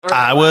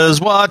I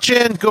was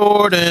watching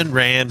Gordon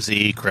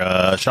Ramsay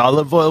crush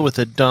olive oil with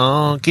a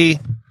donkey.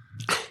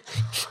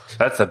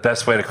 That's the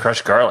best way to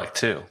crush garlic,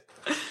 too.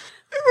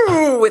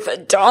 Ooh, with a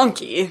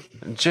donkey.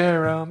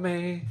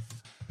 Jeremy.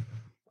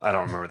 I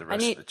don't remember the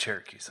rest of the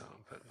Cherokee song,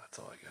 but that's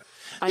all I got.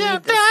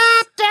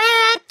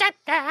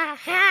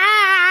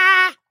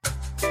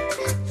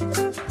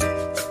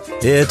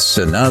 It's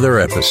another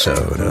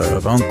episode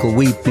of Uncle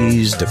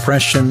Weepy's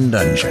Depression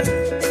Dungeon.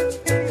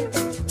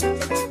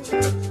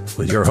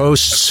 With your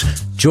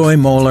hosts, Joy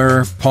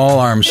Moeller, Paul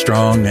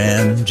Armstrong,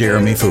 and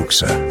Jeremy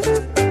Fuchsa.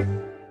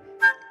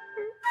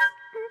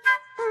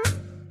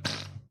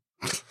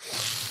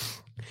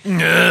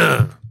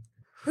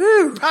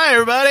 Hi,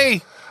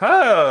 everybody.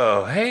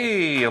 Oh,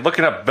 hey. I'm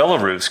looking up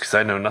Belarus because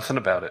I know nothing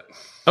about it.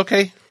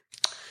 Okay.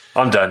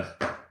 I'm done.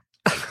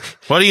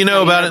 What do you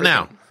know about it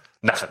now?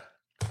 Nothing.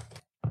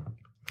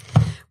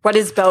 What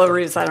is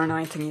Belarus? I don't know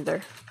anything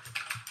either.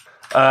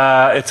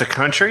 It's a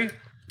country,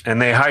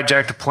 and they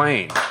hijacked a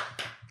plane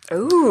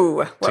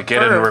Ooh. to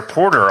get a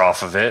reporter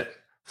off of it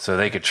so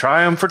they could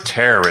try him for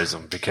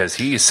terrorism because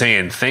he's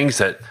saying things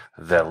that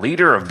the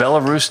leader of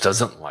Belarus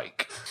doesn't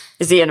like.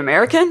 Is he an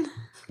American?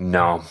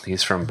 No,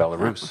 he's from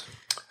Belarus.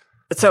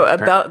 So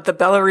the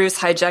Belarus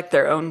hijacked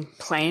their own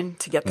plane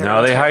to get their No,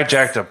 own they terrorists?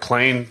 hijacked a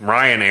plane,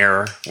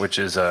 Ryanair, which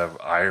is a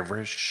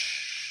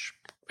Irish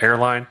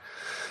airline,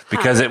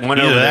 because it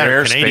went over the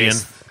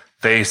airspace.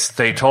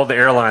 They told the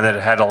airline that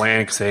it had to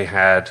land because they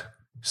had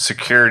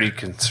security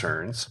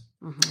concerns.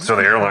 Mm-hmm. So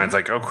the airline's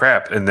like, "Oh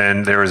crap!" And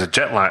then there was a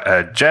jet,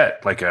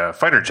 like a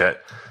fighter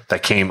jet,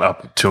 that came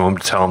up to them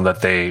to tell them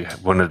that they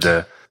wanted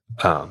to.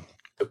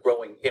 The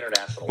growing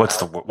international.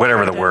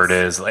 Whatever the word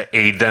is, like,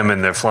 aid them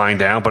in their flying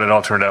down, but it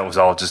all turned out it was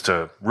all just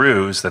a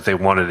ruse that they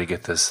wanted to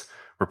get this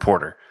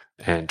reporter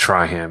and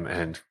try him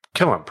and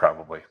kill him,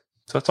 probably.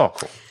 So it's all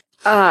cool.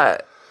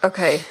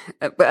 Okay.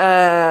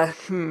 I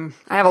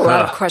have a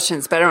lot of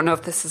questions, but I don't know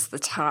if this is the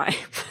time.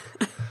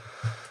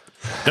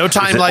 No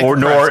time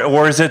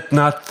or is it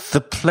not the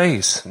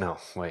place? No,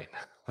 wait.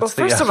 What's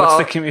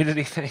the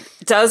community thing?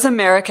 Does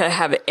America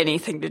have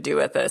anything to do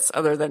with this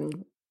other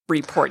than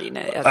reporting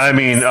it? I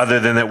mean, other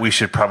than that, we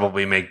should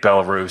probably make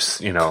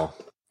Belarus,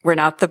 We're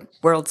not the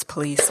world's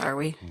police, are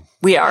we?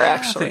 We are,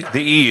 actually.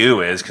 The EU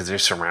is, because they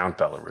surround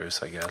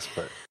Belarus, I guess.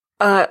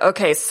 But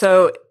okay,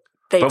 so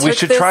But we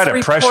should try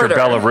to pressure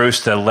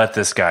Belarus to let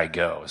this guy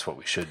go, is what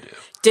we should do.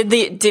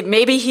 Did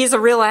maybe he's a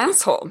real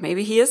asshole.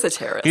 Maybe he is a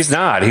terrorist. He's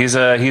not.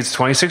 He's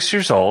 26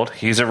 years old.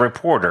 He's a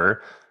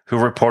reporter who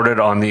reported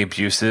on the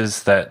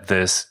abuses that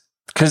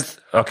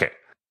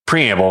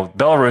preamble,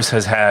 Belarus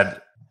has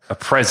had a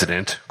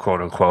president,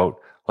 quote unquote,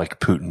 like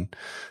Putin,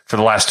 for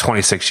the last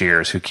 26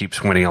 years who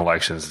keeps winning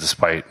elections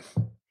despite,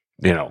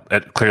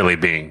 it clearly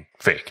being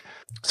fake.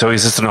 So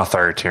he's just an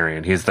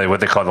authoritarian. He's what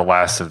they call the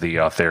last of the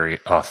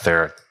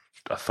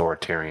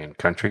authoritarian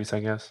countries, I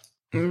guess.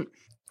 Mm.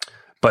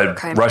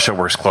 But Russia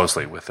works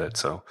closely with it,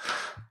 so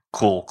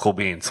cool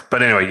beans.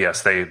 But anyway,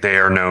 yes, they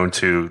are known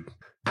to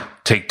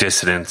take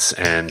dissidents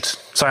and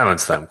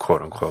silence them,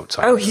 quote unquote.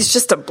 He's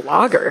just a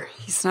blogger.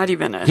 He's not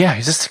even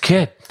he's just a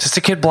kid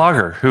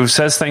blogger who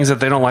says things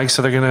that they don't like,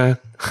 so they're gonna.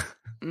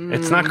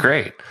 It's not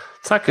great.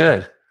 It's not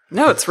good.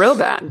 No, it's real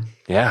bad.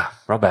 Yeah,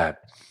 real bad.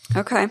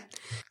 Okay,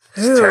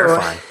 it's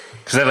terrifying.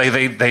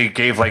 Because they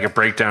gave like a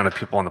breakdown of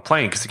people on the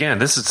plane. Because again,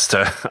 this is just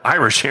an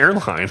Irish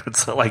airline.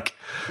 It's not like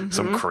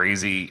some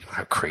crazy.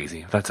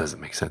 That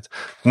doesn't make sense.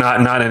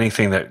 Not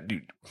anything that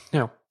you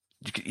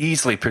could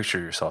easily picture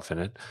yourself in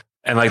it.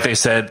 And like they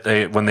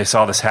said, when they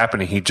saw this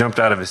happening, he jumped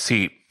out of his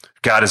seat,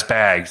 got his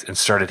bags, and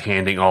started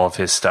handing all of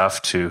his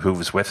stuff to who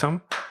was with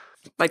him.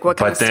 Like what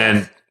kind of stuff?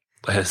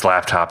 But then his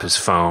laptop, his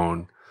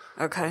phone.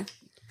 Okay.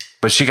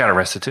 But she got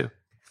arrested too.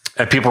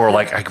 And people were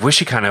like, I wish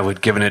he kind of would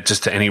have given it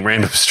just to any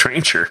random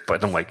stranger.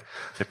 But I'm like,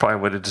 they probably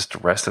would have just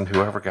arrested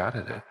whoever got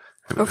it.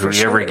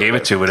 Whoever gave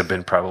it to would have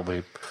been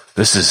probably,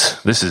 this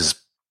is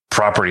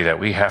property that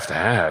we have to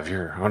have.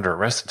 You're under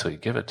arrest until you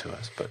give it to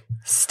us. But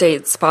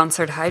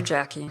state-sponsored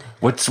hijacking.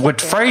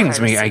 What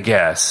frightens me, I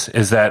guess,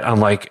 is that I'm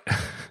like,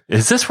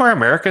 is this where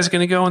America is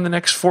going to go in the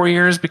next 4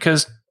 years?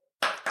 Because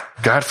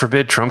God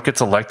forbid Trump gets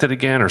elected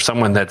again, or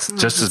someone that's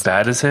just as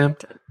bad as him.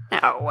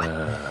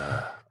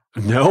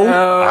 No,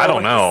 I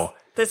don't know.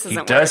 This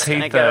isn't where it's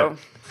going to go.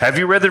 Have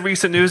you read the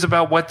recent news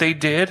about what they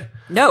did?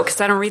 No, because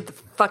I don't read the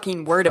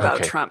fucking word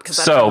about Trump, because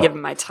I don't give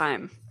him my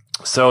time.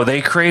 So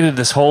they created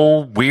this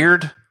whole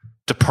weird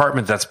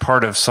department that's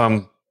part of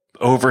some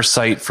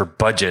oversight for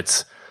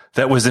budgets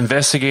that was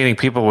investigating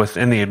people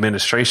within the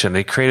administration.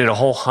 They created a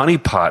whole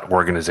honeypot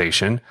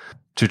organization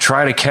to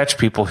try to catch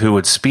people who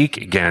would speak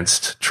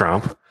against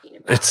Trump.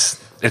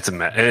 It's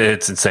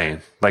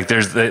insane. Like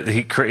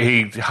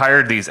he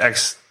hired these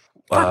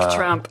Fuck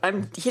Trump.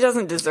 He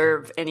doesn't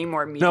deserve any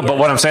more media. No, but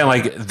what I'm saying,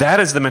 like,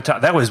 that is the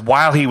mentality. That was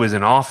while he was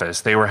in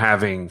office. They were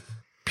having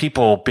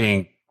people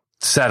being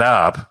set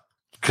up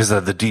because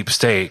of the deep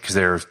state, because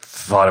they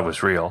thought it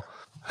was real,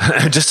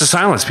 just to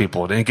silence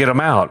people and get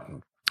them out.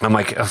 I'm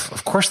like,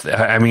 of course.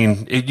 I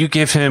mean, you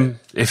give him,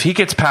 if he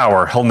gets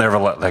power, he'll never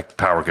let that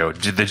power go.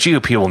 The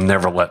GOP will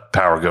never let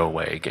power go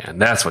away again.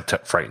 That's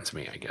what frightens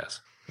me, I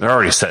guess. They're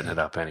already setting it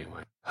up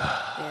anyway.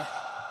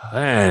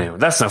 Anyway,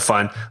 that's no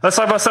fun. Let's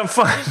talk about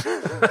something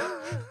fun.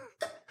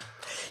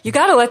 You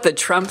got to let the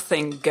Trump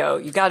thing go.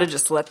 You got to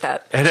just let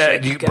that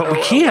shit go but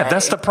we can't. away.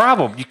 That's the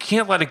problem. You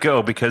can't let it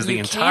go because the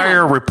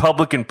entire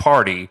Republican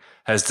Party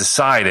has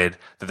decided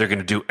that they're going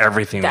to do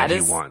everything that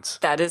he wants.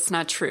 That is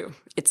not true.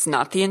 It's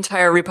not the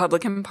entire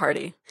Republican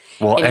Party.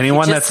 Well, and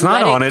anyone that's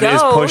not on it is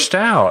pushed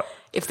out.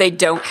 If they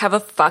don't have a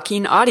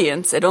fucking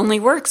audience, it only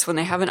works when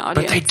they have an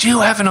audience. But they do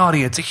have an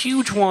audience, a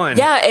huge one.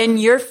 Yeah,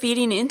 and you're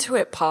feeding into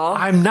it, Paul.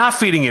 I'm not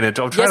feeding into it.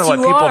 I'm trying to let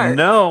people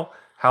know.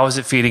 How is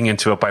it feeding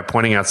into it? By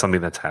pointing out something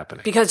that's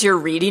happening. Because you're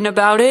reading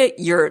about it,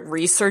 you're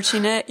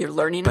researching it, you're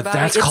learning about it. But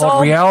that's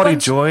called reality,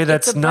 Joy.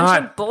 That's not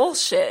bunch of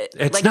bullshit.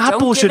 It's not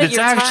bullshit. It's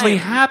actually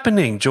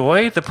happening,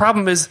 Joy. The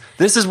problem is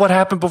this is what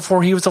happened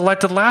before he was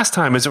elected last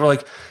time. Is we're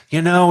like,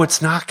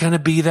 it's not going to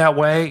be that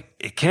way.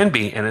 It can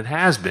be, and it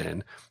has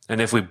been. And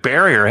if we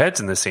bury our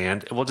heads in the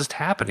sand, it will just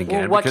happen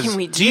again. Well, what can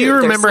we do? Do you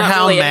remember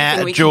how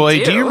mad,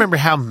 Joy? Do you remember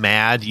how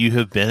mad you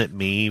have been at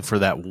me for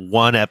that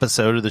one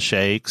episode of the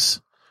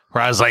Shakes?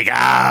 Where I was like,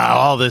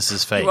 all this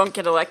is fake. You won't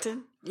get elected?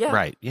 Yeah.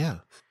 Right, yeah.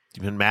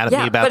 You've been mad at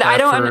me about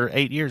that for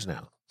 8 years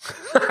now.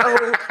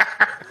 Oh,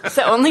 it's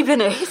only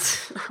been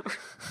 8?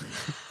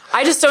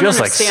 I just don't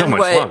understand like so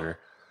much longer.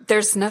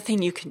 There's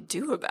nothing you can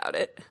do about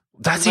it.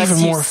 That's even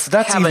more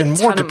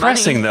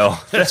depressing, though.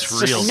 That's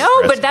real. No,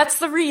 but that's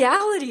the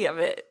reality of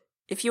it.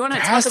 If you want to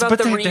talk about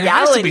the reality there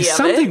has to be of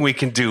something it, we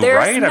can do,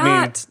 there's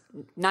right?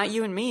 not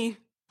you and me.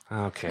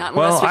 Okay.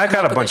 Well, I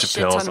got a bunch of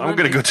pills. I'm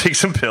going to go take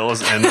some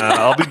pills, and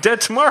I'll be dead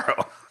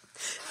tomorrow.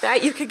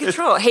 That you can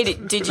control. Hey,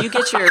 did you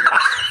get your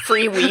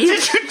free weed?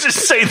 Did you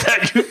just say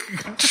that you can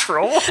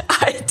control?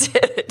 I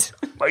did.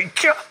 My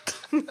God.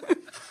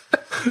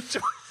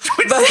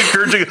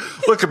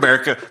 Look,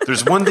 America,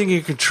 there's one thing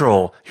you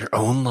control, your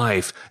own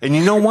life. And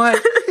you know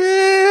what?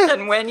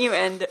 And when you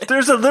end it.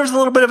 There's a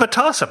little bit of a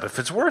toss-up if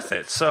it's worth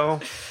it. So,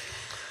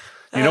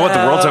 you know what? The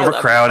world's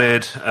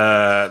overcrowded.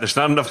 There's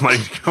not enough money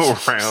to go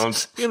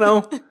around.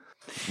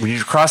 When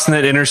you're crossing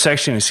that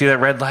intersection, you see that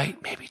red light,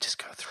 maybe just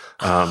go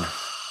through.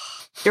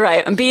 You're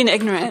right. I'm being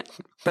ignorant,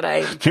 but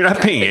You're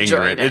not being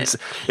ignorant. It's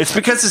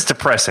because it's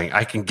depressing.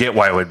 I can get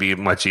why it would be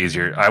much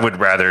easier. I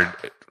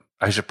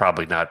should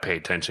probably not pay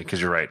attention because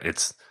you're right.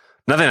 It's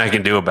nothing I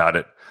can do about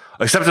it.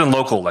 Except in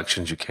local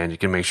elections, you can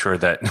make sure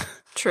that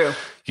True.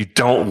 You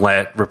don't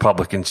let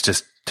Republicans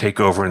just take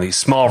over in these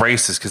small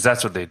races because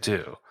that's what they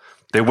do.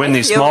 They win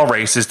these small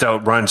races to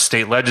run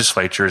state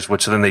legislatures,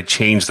 which then they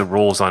change the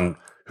rules on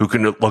who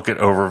can look at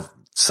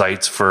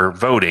oversights for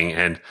voting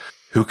and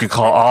who can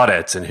call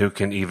audits and who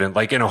can even,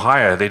 like in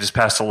Ohio, they just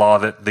passed a law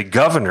that the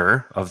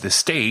governor of the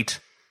state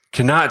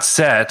cannot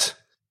set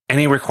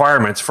any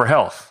requirements for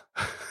health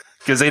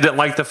because they didn't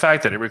like the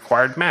fact that it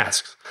required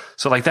masks.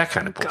 So like that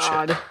kind of bullshit.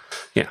 God.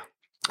 Yeah.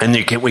 And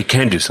we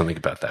can do something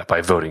about that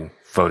by voting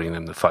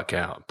them the fuck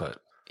out. But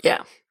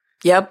yeah.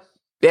 Yep.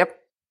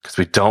 Because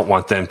we don't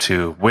want them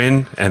to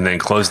win and then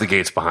close the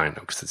gates behind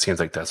them because it seems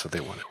like that's what they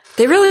want.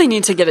 They really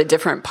need to get a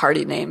different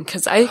party name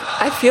because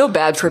I feel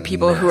bad for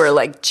people who are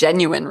like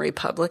genuine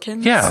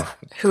Republicans. Yeah.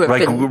 Who have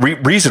like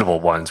been, reasonable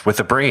ones with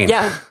a brain.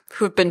 Yeah.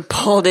 Who have been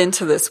pulled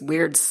into this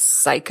weird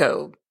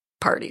psycho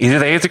party. Either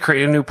they have to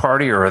create a new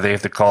party or they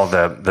have to call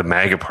the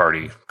MAGA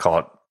party.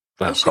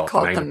 They should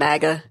call it the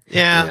MAGA.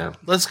 Yeah.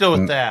 Let's go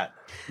with that.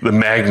 The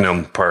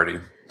Magnum Party.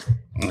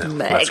 No,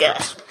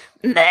 MAGA.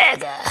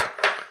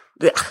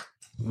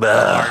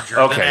 Larger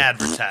okay. than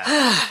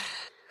advertised.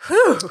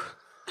 Whew.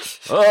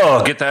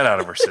 Oh, get that out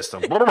of our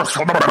system. Oh,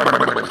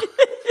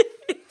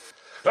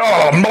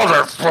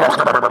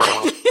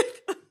 motherfucker.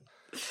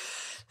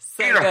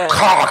 So Eat a good.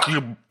 cock,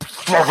 you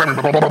fucking.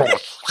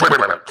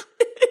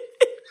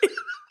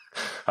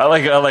 I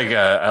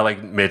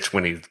like Mitch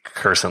when he's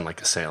cursing like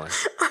a sailor.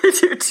 I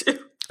do too.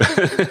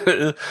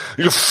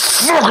 You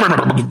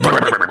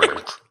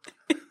fucking.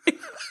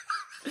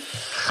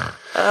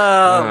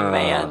 Oh,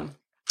 man.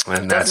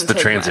 And that's Doesn't the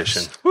take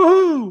transition. much.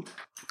 Woohoo!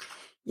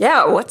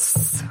 Yeah,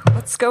 what's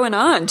going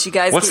on? Did you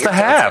guys What's get your the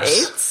Delta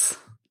halves?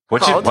 8s?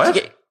 Paul,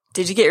 What?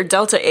 Did you get your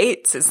Delta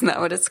 8s? Isn't that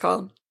what it's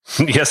called?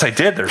 Yes, I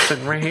did. They're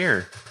sitting right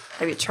here.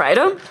 Have you tried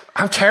them?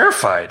 I'm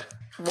terrified.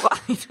 Why?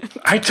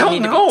 I don't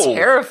you need know. To be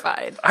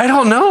terrified. I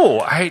don't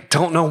know. I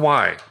don't know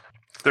why.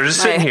 They're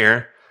just sitting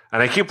here,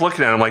 and I keep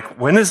looking at them like,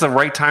 when is the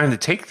right time to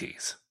take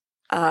these?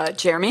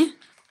 Jeremy?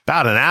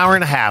 About an hour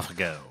and a half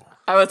ago.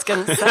 I was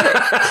going to say.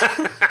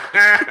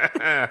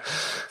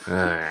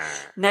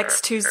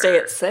 Next Tuesday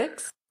at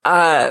 6.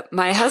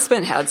 My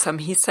husband had some.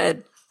 He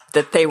said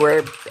that they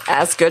were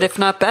as good, if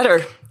not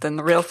better, than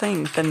the real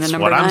thing, than the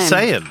number 9.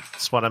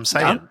 That's what I'm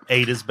saying. Yeah.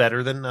 8 is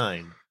better than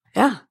 9.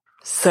 Yeah.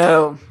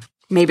 So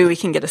maybe we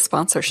can get a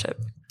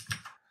sponsorship.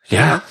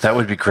 Yeah, that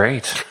would be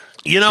great.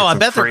 I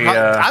bet free,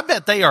 I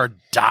bet they are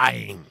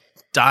dying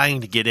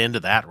to get into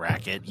that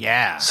racket.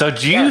 Yeah. So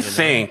do you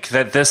think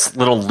that this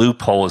little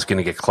loophole is going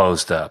to get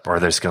closed up or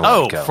there's going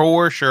to let go?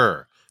 For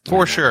sure.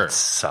 For sure.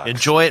 Sucks.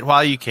 Enjoy it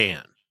while you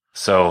can.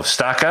 So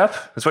stock up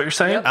is what you're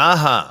saying? Yep.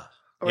 Uh-huh.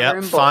 Order Yep.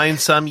 in bulk. Find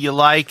some you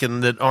like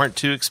and that aren't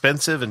too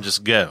expensive and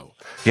just go.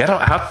 Yeah.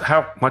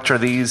 How much are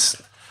these?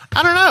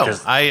 I don't know.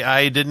 'Cause-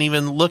 I didn't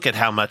even look at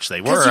how much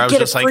they 'Cause were. you I was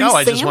get a just like, free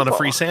I just want a sample.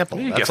 free sample.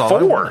 You That's get all I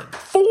four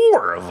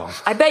wanted. of them.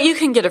 I bet you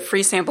can get a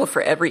free sample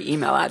for every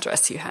email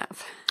address you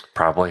have.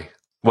 Probably.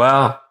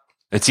 Well,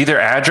 it's either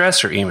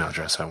address or email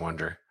address, I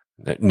wonder.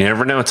 You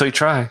never know until you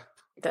try.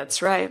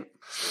 That's right.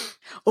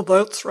 Oh,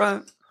 that's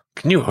right.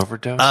 Can you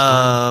overdose?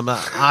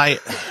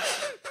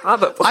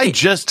 Probably. I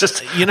just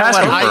you know ask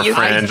what? for a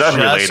friend,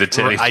 unrelated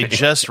to I anything.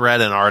 just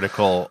read an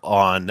article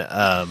on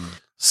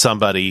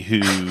somebody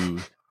who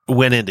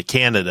went into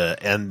Canada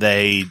and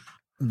they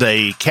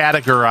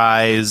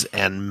categorize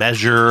and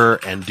measure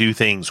and do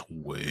things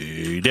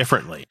way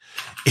differently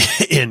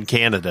in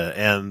Canada,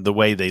 and the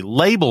way they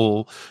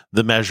label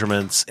the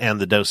measurements and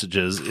the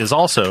dosages is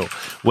also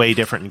way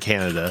different in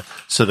Canada.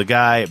 So the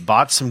guy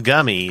bought some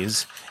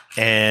gummies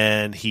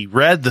and he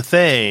read the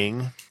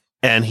thing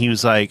and he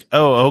was like,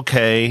 oh,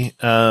 okay.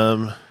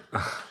 10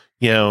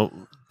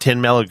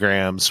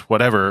 milligrams,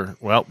 whatever.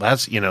 Well,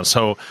 that's,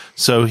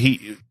 so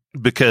he,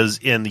 because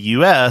in the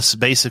US,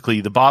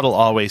 basically the bottle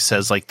always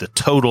says like the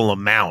total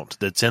amount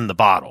that's in the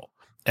bottle.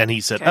 And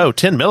he said, Okay.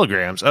 10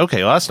 milligrams.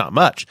 Okay. Well, that's not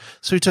much.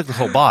 So he took the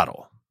whole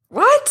bottle.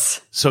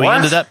 What? So What? he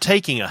ended up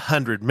taking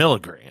 100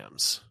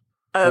 milligrams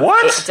Of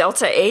What?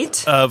 Delta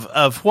 8?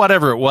 of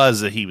whatever it was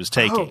that he was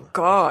taking. Oh,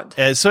 God.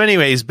 So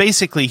anyways,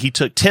 basically he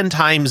took 10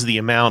 times the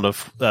amount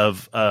of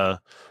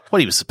what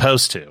he was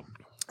supposed to,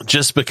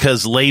 just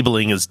because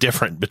labeling is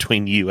different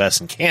between US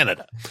and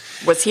Canada.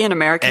 Was he an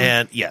American?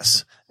 And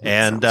yes,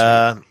 and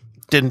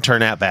didn't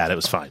turn out bad. It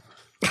was fine.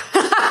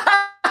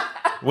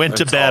 Went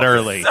to bed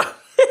early.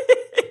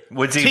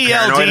 Was he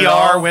paranoid at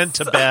TLDR all? went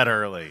to bed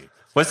early.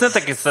 Wasn't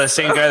it the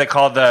same guy that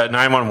called the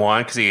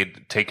 911 because he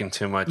had taken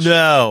too much?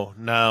 No.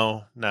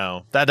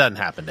 That doesn't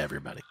happen to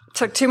everybody.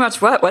 Took too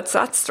much what? What's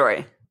that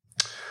story?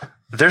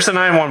 There's a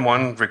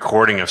 911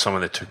 recording of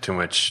someone that took too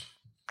much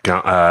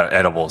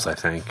edibles, I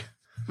think.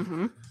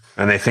 Mm-hmm.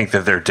 And they think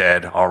that they're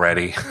dead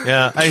already.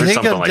 Yeah, I Or think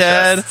something I'm like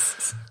dead.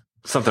 that.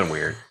 Something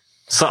weird.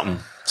 Something.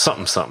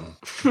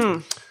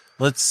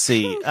 Let's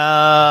see.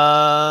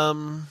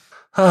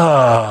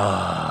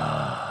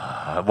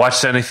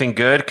 Watched anything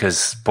good?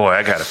 Because, boy,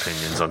 I got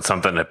opinions on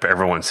something that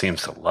everyone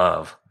seems to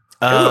love.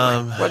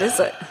 What is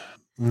it?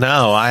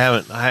 No, I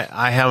haven't.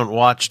 I haven't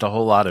watched a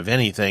whole lot of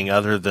anything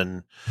other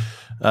than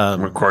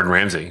Gordon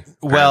Ramsay.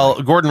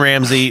 Gordon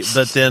Ramsay,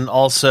 but then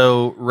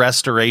also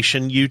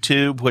restoration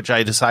YouTube, which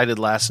I decided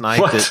last night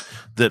What?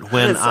 that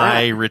when is that?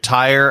 I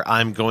retire,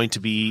 I'm going to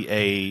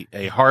be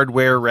a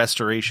hardware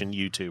restoration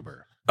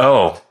YouTuber.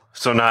 Oh,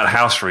 so not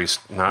house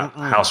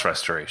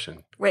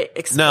restoration. Wait,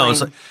 explain. No,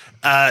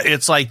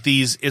 it's like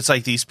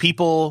these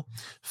people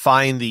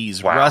find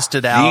these Wow.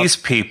 rusted out. These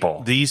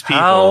people.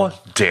 How How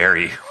dare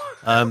you?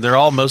 They're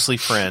all mostly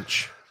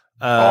French.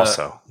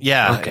 Also.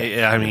 Yeah,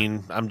 Okay. I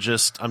mean, I'm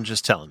just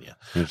telling you.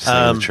 You're just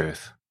saying the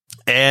truth.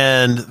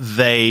 And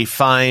they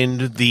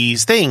find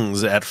these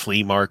things at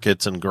flea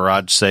markets and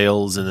garage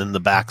sales and in the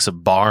backs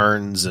of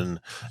barns and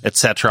et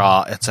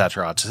cetera, et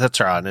cetera, et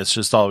cetera. And it's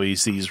just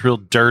always these real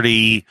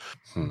dirty,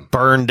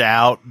 burned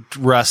out,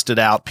 rusted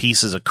out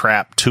pieces of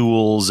crap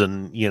tools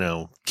and,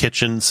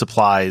 kitchen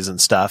supplies and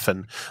stuff.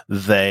 And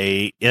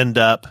they end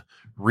up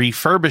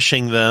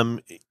refurbishing them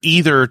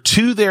either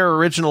to their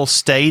original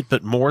state,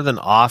 but more than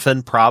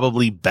often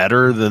probably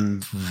better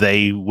than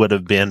they would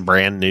have been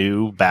brand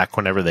new back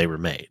whenever they were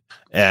made.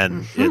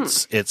 And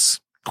it's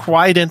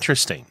quite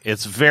interesting.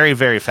 It's very,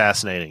 very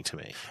fascinating to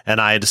me. And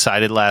I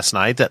decided last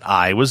night that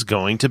I was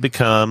going to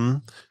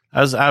become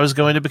a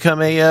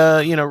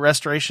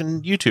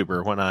restoration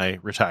YouTuber when I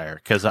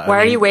retire. Why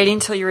are you waiting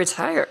till you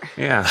retire?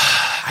 Yeah.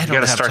 I You don't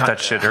got to have start time. that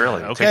shit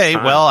early. It Okay, takes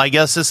time. well, I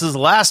guess this is the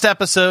last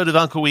episode of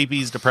Uncle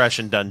Weepy's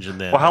Depression Dungeon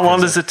then. How long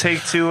does it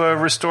take to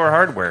restore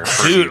hardware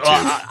for Dude,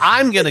 YouTube?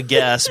 I'm gonna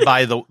guess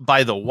by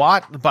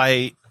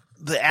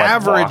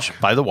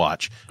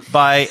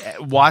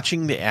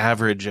watching the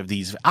average of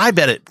these, I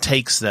bet it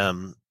takes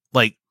them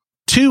like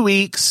 2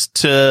 weeks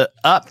to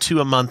up to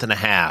a month and a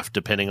half,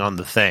 depending on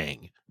the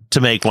thing,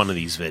 to make one of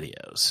these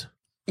videos.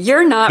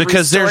 You're not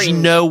Because there's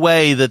restoring- no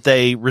way that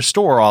they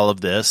restore all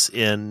of this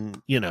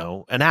in,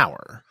 an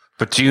hour.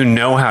 But do you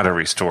know how to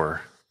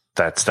restore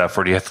that stuff,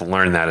 or do you have to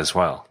learn that as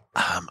well?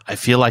 I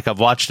feel like I've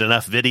watched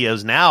enough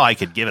videos now. I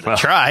could give it a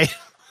try.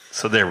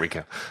 So there we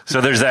go.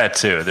 So there's that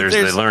too. There's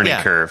the learning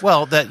curve.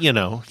 Well, that,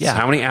 So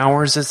how many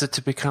hours is it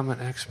to become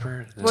an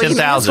expert? Well, you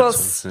may as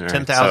 10,000. well-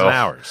 10,000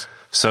 hours.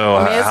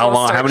 So may as how well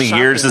long? How start many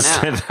years is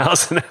shopping now.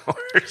 10,000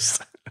 hours?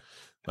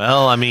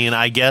 Well, I mean,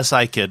 I guess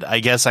I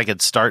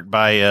could start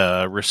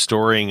by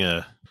restoring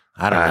an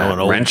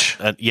old wrench?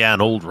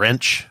 An old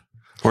wrench.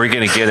 Where are you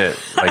going to get it?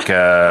 Like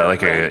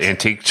a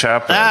antique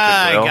shop? Or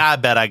a Goodwill? I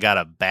bet I got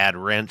a bad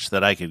wrench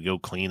that I could go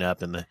clean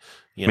up in the.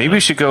 Maybe you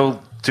should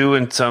go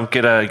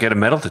get a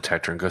metal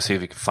detector and go see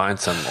if you can find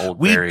some old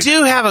We buried.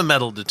 do have a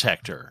metal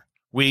detector.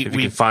 If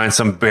you can find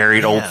some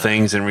buried old Yeah.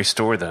 things and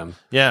restore them.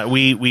 Yeah,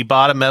 we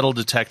bought a metal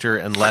detector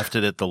and left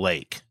it at the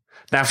lake.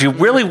 Now, if you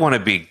really want to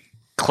be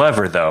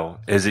clever, though,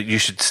 is that you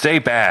should stay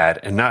bad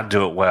and not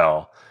do it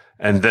well,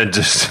 and then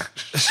just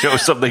show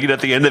something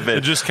at the end of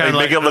it. Just kinda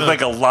make it look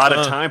like a lot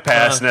of time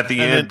passed, and at the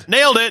end,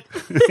 nailed it.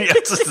 yeah,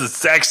 it's just the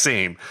exact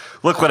same.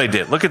 Look what I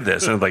did. Look at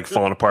this, and like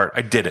falling apart.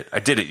 I did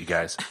it, you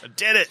guys. I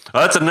did it.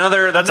 Oh, that's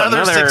another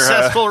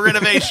Successful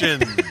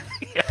renovation.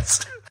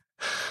 Yes.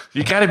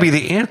 You got to be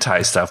the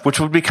anti stuff, which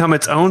would become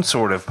its own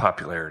sort of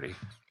popularity.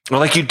 Or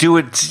like you do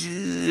it,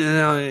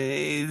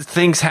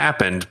 things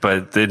happened,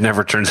 but it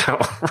never turns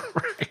out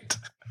right.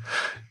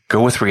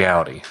 Go with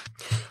reality.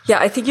 Yeah,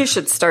 I think you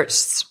should start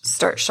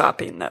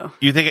shopping though.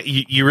 You think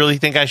you really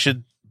think I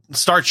should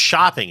start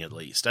shopping at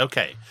least?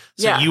 Okay.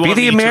 So Yeah. you Be want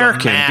the me to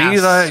American. Be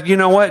amass the, you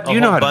know what? a You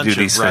know whole how to bunch do of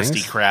these rusty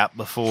things. crap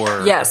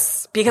before.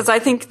 Yes, because I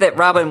think that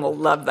Robin will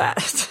love that.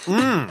 Just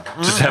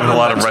having a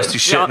lot of rusty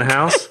shit in the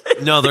house.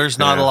 No, there's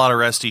not Yeah. a lot of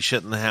rusty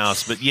shit in the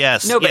house, but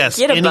yes, No, but yes,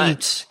 get a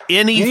bunch.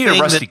 You need anything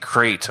a rusty that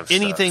crate of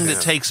anything stuff.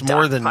 that takes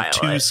more than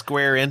Stockpile 2 it.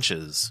 square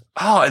inches.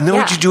 Oh, and then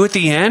what Yeah. you do at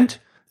the end?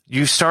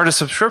 You start a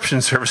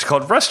subscription service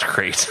called Rust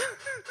Crate.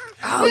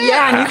 Oh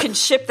yeah, and you can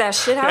ship that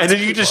shit out. And to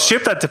then you just people.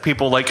 ship that to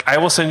people. Like, I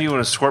will send you an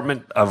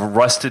assortment of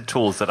rusted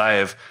tools that I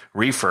have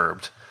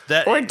refurbed.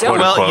 That, Or don't.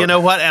 well, Quote, you know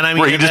what? And I mean,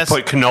 where you and just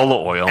that's- put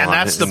canola oil and on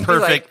that's it. the and-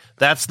 perfect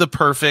that's the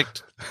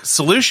perfect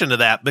solution to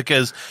that,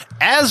 because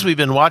as we've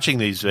been watching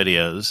these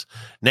videos,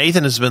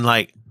 Nathan has been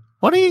like,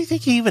 what do you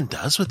think he even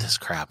does with this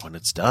crap when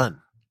it's done?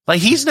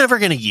 Like, he's never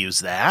going to use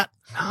that.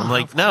 I'm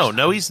like,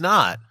 no, he's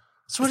not.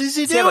 So what does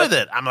he do Yeah, but- with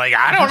it? I'm like,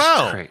 I don't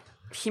Rust know. Crate.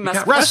 He You must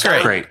got Rust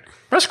Rust Crate. Crate.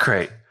 Rust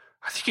Crate.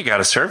 I think you got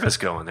a service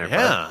going there.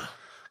 Yeah.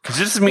 Because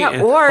this is me.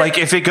 Yeah, or like,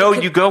 if you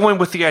go in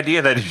with the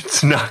idea that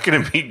it's not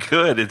going to be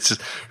good. It's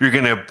just you're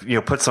going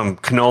to put some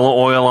canola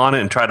oil on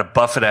it and try to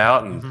buff it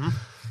out and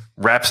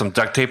wrap some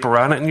duct tape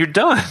around it, and you're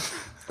done.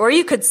 Or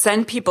you could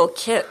send people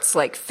kits,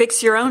 like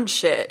fix your own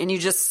shit, and you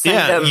just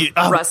send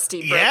them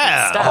rusty, broken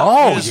stuff.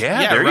 Oh, Just-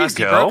 yeah, there you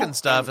rusty, go. broken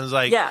stuff. And it's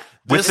like, Yeah.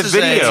 With this the is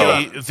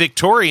video. a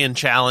Victorian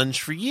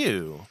challenge for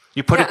you.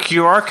 You put Yeah. a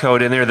QR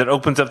code in there that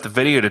opens up the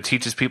video that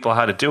teaches people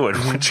how to do it.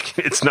 Which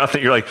it's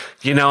nothing. You're like,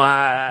 you go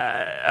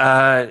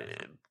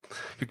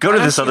to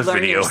Why this don't you other learn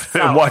video yourself?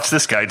 and watch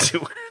this guy do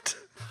it.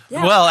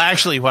 Yeah. Well,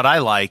 actually, what I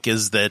like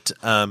is that,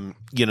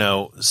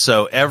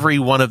 so every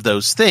one of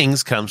those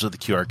things comes with a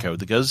QR code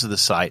that goes to the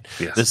site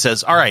Yes. that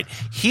says, all right,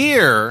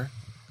 here,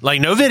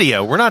 like no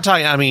video. We're not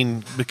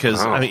talking,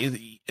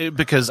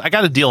 because I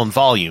got to deal in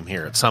volume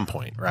here at some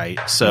point, right?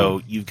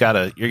 So you're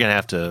going to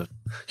have to,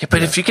 Yeah,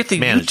 but if you get the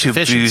manage YouTube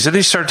efficiency. views, then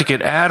they start to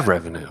get ad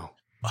revenue.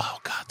 oh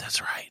God,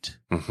 that's right.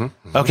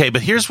 Okay.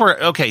 But here's where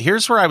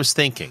I was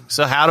thinking.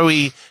 So how do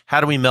we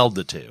meld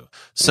the two?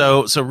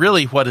 So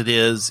really what it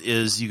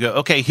is you go,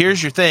 okay,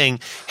 here's your thing.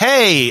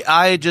 Hey,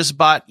 I just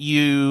bought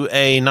you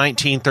a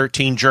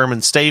 1913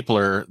 German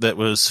stapler that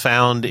was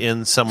found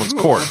in someone's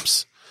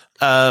corpse.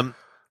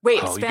 Wait,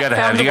 Oh, you gotta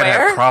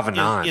have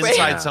provenance. Inside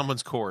Yeah.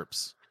 some's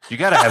corpse. You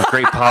got to have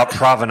great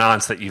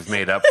provenance that you've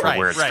made up for Right,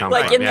 where it's right. come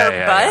Like from. in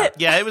their butt?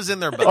 Yeah, it was in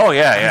their butt. Oh,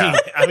 yeah, yeah.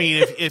 I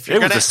mean, if you're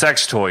It was gonna a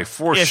sex toy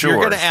for if sure. you're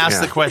going to ask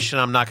Yeah. the question,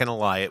 I'm not going to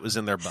lie. It was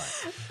in their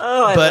butt.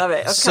 Oh, I But love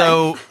it. Okay.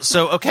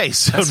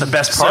 so That's the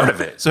best part of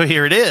it. So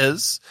here it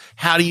is.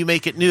 How do you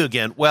make it new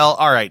again? Well,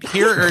 all right.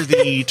 Here are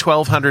the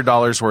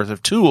 $1,200 worth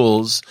of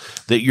tools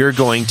that you're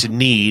going to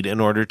need in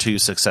order to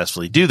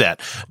successfully do that.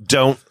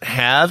 Don't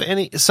have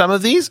some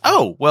of these?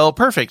 Oh, well,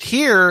 perfect.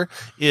 Here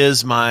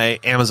is my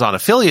Amazon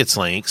affiliates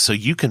link, so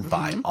you can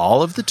buy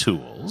all of the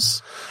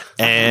tools.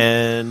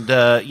 And,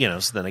 so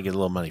then I get a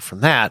little money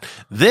from that.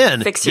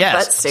 Then, Fix your butt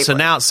yes.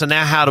 stapler. So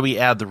now how do we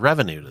add the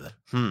revenue to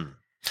that?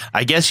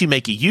 I guess you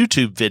make a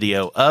YouTube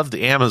video of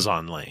the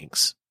Amazon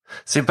links.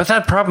 See, but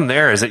that problem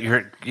there is that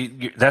you're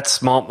that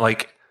small.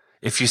 Like,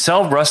 if you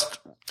sell Rust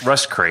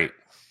Crate,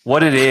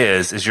 what it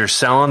is you're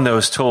selling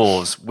those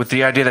tools with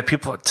the idea that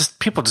people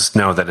just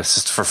know that it's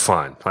just for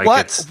fun. Like,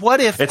 What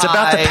if it's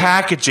about the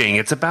packaging?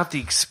 It's about the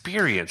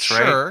experience,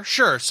 right?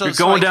 Sure. So You're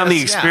going down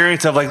the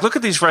experience of like, look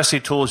at these rusty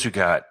tools you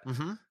got.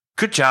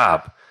 Good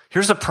job.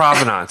 Here's the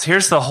provenance.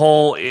 Here's the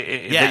whole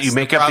that you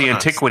make the up the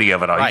provenance. antiquity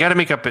of it all. Right. You got to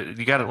make up.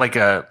 You got it like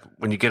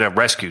when you get a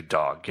rescued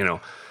dog.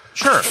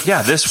 Sure.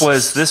 Yeah, this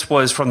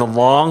was from the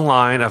long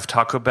line of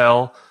Taco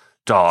Bell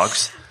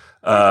dogs.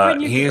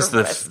 when you He get is a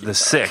the rescue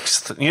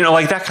sixth.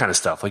 Like that kind of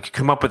stuff. Like you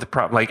come up with the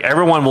problem. Like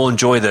everyone will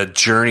enjoy the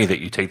journey that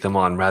you take them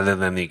on rather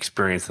than the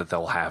experience that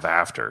they'll have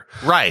after.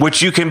 Right.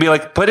 Which you can be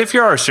like, but if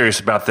you are serious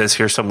about this,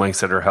 here's some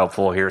links that are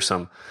helpful. Here's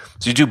some.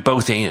 So you do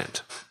both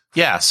and.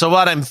 Yeah. So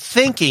what I'm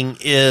thinking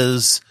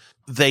is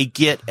they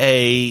get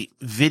a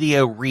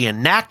video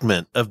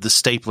reenactment of the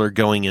stapler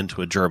going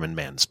into a German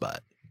man's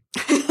butt.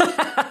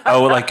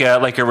 Oh, like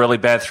a really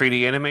bad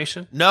 3D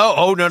animation? No.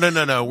 Oh, no. We're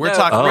No,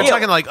 talking. We're real.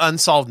 talking like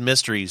unsolved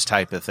mysteries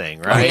type of thing,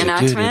 right?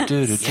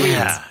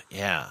 Reenactment?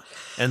 Yeah.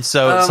 And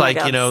so it's Oh my like,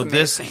 God,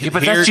 this. this is amazing. Yeah,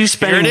 but that's you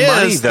spending here it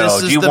money, is. though. This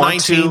Do is you the want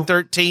to- He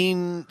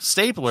 1913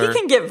 stapler.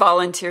 can get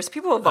volunteers.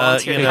 People will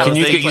volunteer. to Can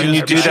you help do clean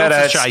that their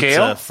at butt.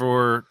 scale?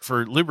 for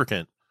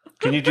lubricant?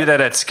 Can you do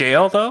that at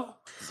scale, though?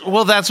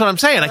 Well, that's what I'm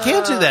saying. I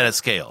can't do that at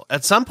scale.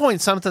 At some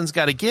point, something's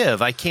got to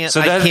give. I can't.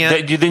 So I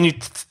can't. then you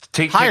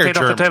take off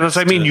the tablet.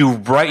 I mean, you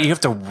have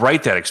to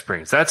write that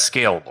experience. That's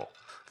scalable.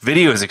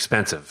 Video is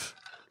expensive.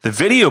 The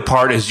video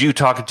part is you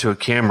talking to a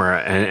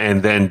camera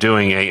and then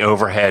doing a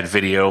overhead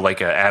video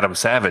like a Adam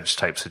Savage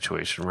type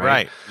situation, right?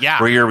 Right.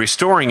 Yeah. Where you're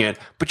restoring it,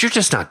 but you're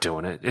just not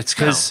doing it. It's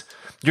because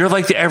you're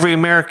like the every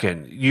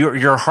American.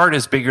 Your heart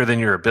is bigger than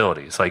your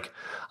abilities. Like,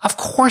 of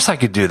course I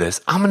could do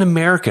this. I'm an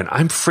American.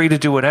 I'm free to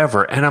do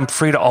whatever, and I'm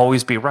free to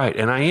always be right,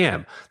 and I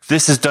am.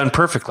 This is done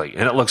perfectly,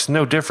 and it looks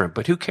no different,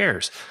 but who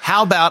cares?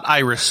 How about I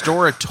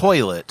restore a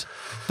toilet,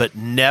 but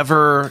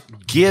never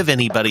give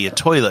anybody a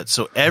toilet,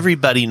 so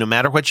everybody, no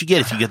matter what you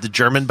get, if you get the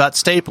German butt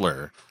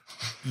stapler,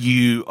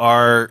 you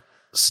are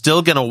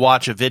still going to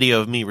watch a video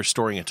of me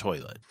restoring a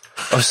toilet.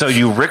 Oh, so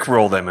you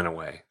rickroll them in a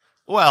way.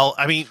 Well,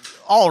 I mean,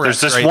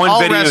 there's just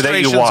one video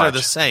that you watch. Are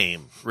the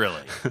same,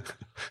 really.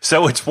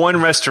 So it's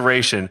one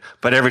restoration,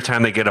 but every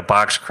time they get a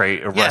box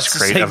crate, rust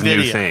crate of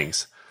new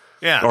things.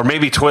 Yeah. Or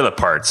maybe toilet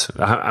parts.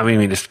 I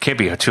mean, it can't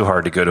be too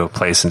hard to go to a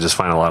place and just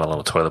find a lot of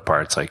little toilet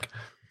parts, like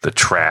the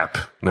trap.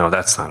 No,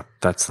 that's not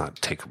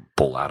take a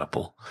bull out of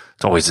bull.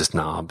 It's always just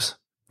knobs.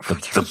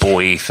 The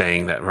buoy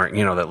thing that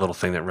little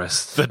thing that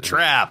rests. The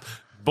trap.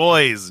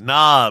 Boys,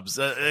 knobs.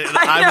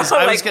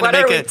 I was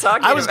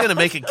going to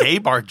make a gay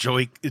bar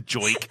joke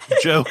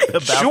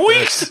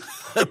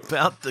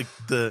about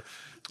the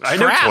I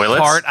know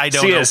toilets. Part. I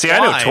don't know. See, I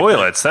know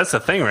toilets. That's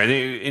the thing, right?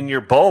 In your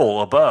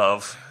bowl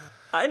above.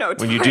 I know.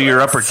 When you do your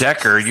upper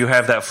decker, you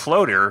have that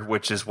floater,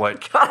 which is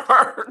what.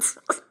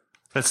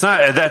 It's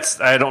not.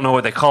 I don't know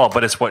what they call it,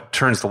 but it's what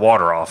turns the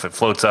water off. It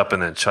floats up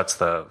and then shuts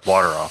the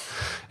water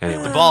off.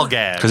 Anyway, the ball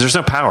gag. Because there's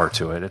no power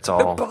to it. It's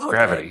all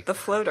gravity. Gag, the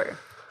floater.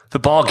 The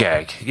ball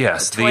gag.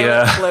 Yes, the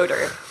toilet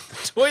floater.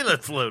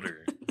 Toilet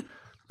floater.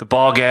 The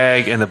ball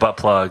gag and the butt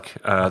plug.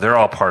 They're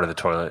all part of the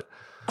toilet.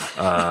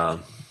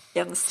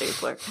 And the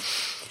stapler.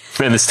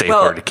 And the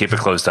stapler to keep it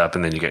closed up,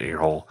 and then you get your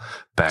whole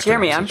back.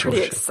 Jeremy, I'm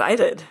pretty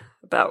excited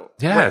about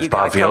what you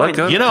got going.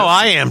 Good. You know,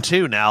 I am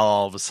too now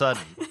all of a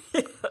sudden.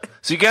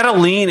 So you got to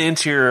lean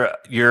into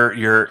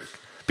your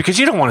because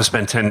you don't want to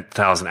spend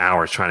 10,000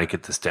 hours trying to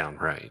get this down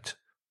right.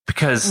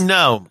 Because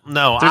no,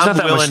 I'm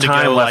willing to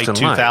go like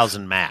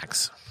 2,000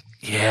 max.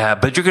 Yeah,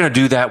 but you're going to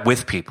do that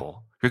with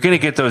people. You're going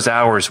to get those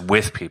hours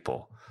with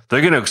people.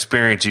 They're going to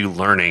experience you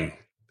learning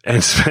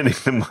and spending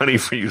the money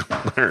for you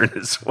to learn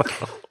as well.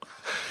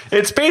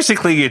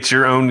 It's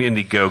your own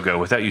Indiegogo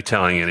without you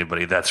telling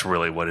anybody. That's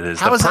really what it is.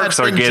 How the perks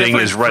are getting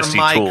is rusty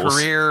my tools.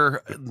 My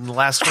career in the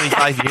last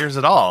 25 years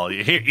at all.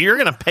 You're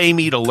going to pay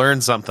me to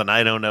learn something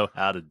I don't know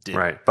how to do.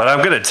 Right. But I'm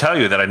going to tell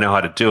you that I know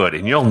how to do it,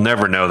 and you'll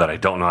never know that I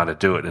don't know how to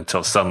do it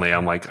until suddenly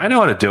I'm like, I know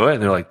how to do it.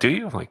 And they're like, do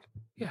you? I'm like,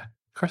 yeah,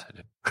 of course I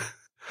do.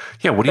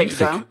 Yeah, what do you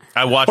think?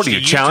 I watched a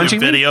YouTube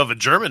video of a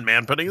German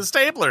man putting a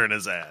stapler in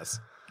his ass.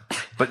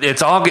 But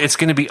it's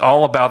going to be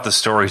all about the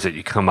stories that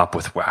you come up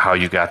with, how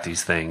you got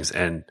these things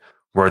and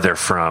where they're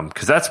from,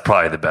 because that's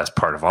probably the best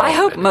part of all. I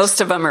hope most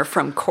of them are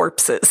from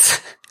corpses,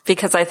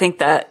 because I think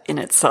that in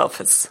itself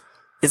is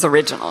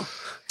original.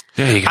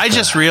 Yeah, I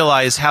just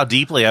realized how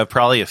deeply I've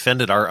probably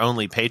offended our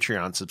only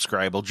Patreon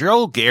subscriber,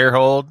 Joel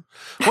Gerhold.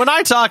 When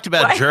I talked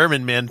about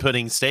German men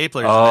putting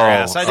staplers in their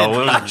ass, I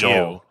didn't mean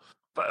Joel.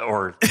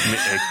 Or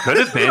it could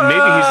have been.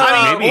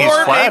 Maybe he's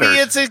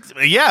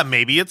flattered.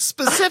 Maybe it's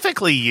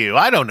specifically you.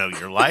 I don't know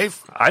your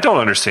life. I don't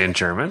understand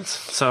Germans,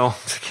 so.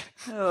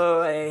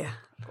 Oy.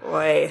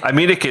 I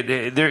mean,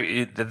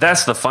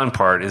 that's the fun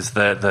part is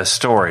the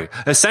story.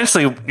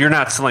 Essentially, you're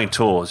not selling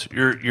tools.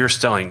 You're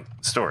selling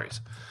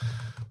stories.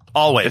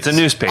 Always, it's a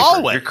newspaper.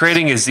 Always. You're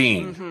creating a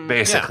zine,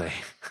 basically.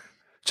 Yeah.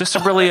 Just a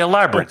really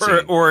elaborate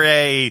zine. Or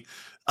a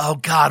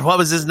what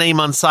was his name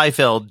on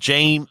Seinfeld?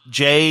 J.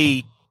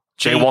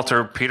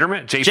 Walter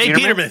Peterman? J.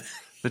 Peterman?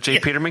 The J.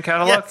 Peterman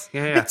catalog? Yes.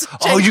 Yeah.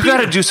 You got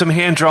to do some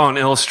hand-drawn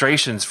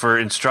illustrations for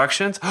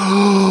instructions.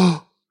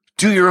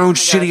 Do your own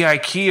shitty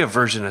IKEA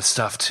version of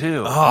stuff,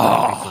 too.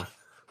 Oh.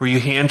 Where you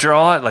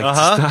hand-draw it? Like,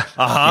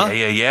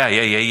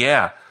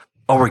 Yeah.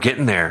 Oh, we're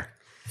getting there.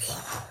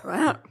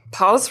 Wow.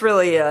 Paul's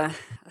really... I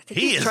think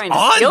he's trying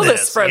to steal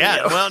this from you.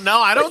 Well,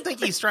 no, I don't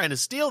think he's trying to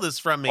steal this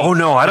from me. Oh,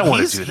 no, I don't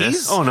want to do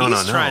this. No.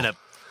 He's trying to...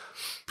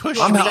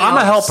 I'm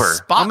a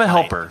helper. I'm a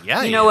helper.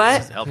 Yeah, you know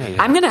what?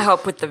 I'm going to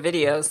help with the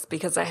videos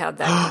because I have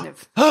that kind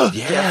of.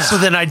 Yeah. So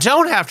then I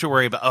don't have to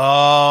worry about.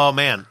 Oh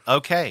man.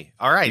 Okay.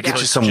 All right. Get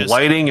you some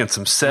lighting and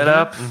some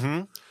setup.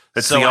 Mm-hmm.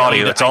 It's the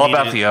audio. It's all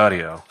about the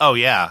audio. Oh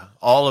yeah.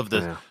 All of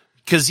the.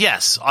 Because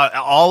yes,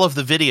 all of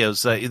the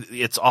videos.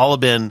 It's all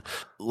been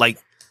like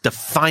the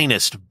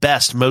finest,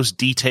 best, most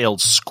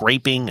detailed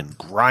scraping and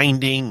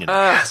grinding. And,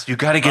 yes, you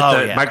got to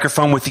get the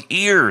microphone with the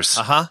ears.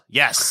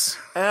 Yes.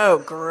 Oh,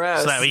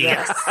 gross. So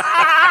yes.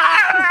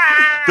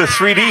 The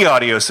 3D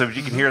audio, so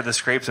you can hear the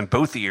scrapes in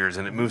both ears,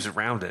 and it moves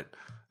around it.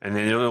 And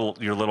then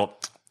your little.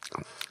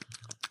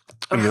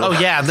 Oh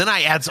yeah, and then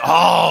I add.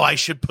 I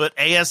should put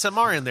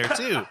ASMR in there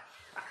too.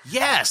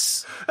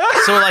 Yes.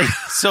 So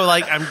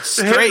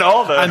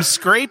I'm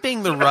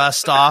scraping the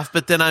rust off,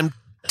 but then I'm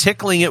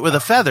tickling it with a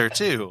feather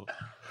too.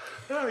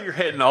 Oh, you're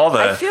hitting all the.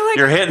 I feel like-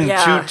 you're hitting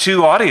yeah.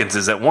 two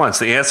audiences at once: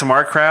 the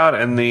ASMR crowd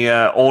and the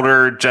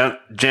older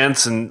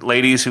gents and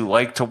ladies who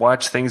like to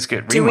watch things get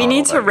remodeled. Do we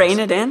need to rein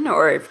it in,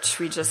 or should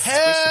we just we should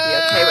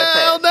be okay with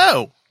Hell it?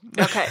 no.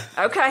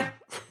 Okay.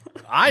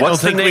 I don't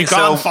What's the think name? we've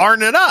gone So- far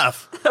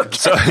enough.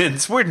 So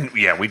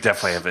we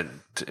definitely haven't.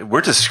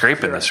 We're just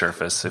scraping the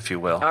surface, if you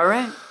will. All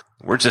right.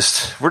 We're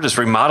just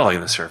remodeling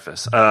the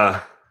surface. What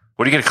are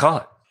you going to call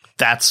it?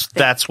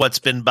 That's what's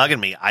been bugging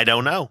me. I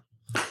don't know.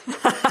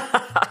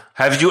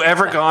 Have you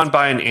ever gone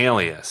by an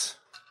alias?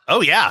 Oh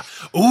yeah.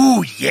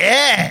 Ooh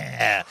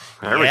yeah.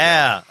 There we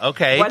Yeah.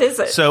 Okay. What is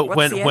it? So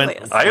What's the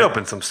alias? I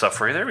opened some stuff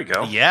for you. There we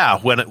go. Yeah,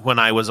 when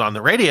I was on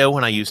the radio,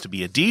 when I used to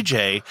be a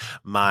DJ,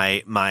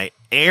 my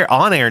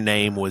on-air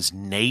name was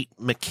Nate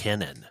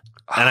McKinnon.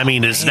 And I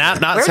mean, does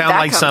that not Where'd sound that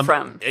like come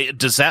from?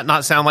 Does that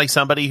not sound like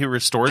somebody who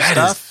restores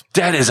stuff?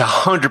 That is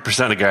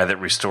 100% a guy that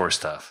restores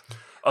stuff.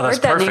 Oh, that's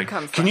Where'd that name perfect.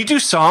 come from? Can you do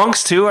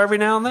songs too every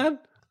now and then?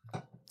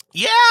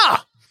 Yeah.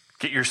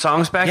 Get your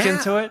songs back Yeah.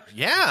 into it?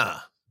 Yeah.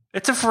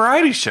 It's a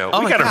variety show. Oh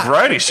we my got God. a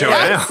variety show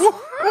Yeah.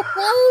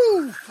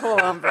 now.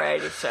 Full-on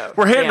variety show.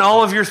 We're hitting Yeah.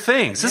 all of your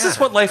things. This is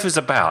what life is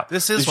about.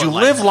 This is you what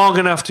life live is long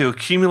enough to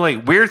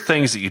accumulate weird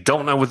things that you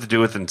don't know what to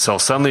do with until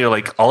suddenly you're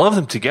like, all of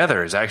them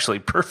together is actually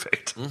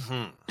perfect.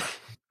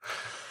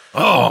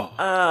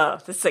 Oh.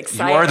 This is You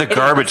exciting. are the It is,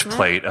 garbage isn't it?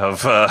 plate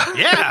of.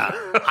 Yeah.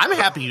 I'm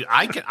happy.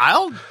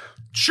 I'll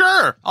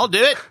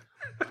do it.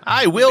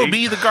 I will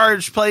be the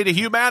garbage plate of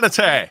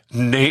humanity.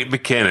 Nate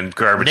McKinnon,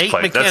 garbage Nate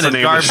plate. That's the McKinnon,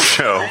 name of the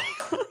show.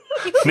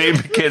 Nate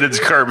McKinnon's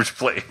garbage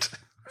plate.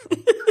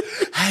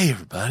 Hey,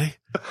 everybody.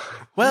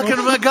 Welcome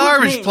to my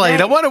garbage Nate, plate. I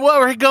Nate. wonder what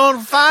we're going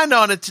to find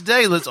on it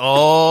today.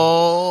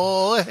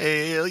 Oh,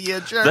 hell yeah,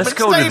 German Let's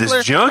go to stapler.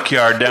 this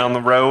junkyard down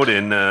the road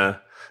in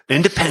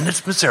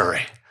Independence,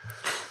 Missouri.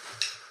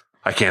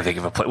 I can't think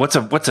of a place.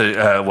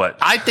 What?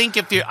 I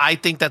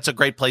think that's a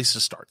great place to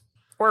start.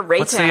 Or Raytown.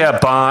 What's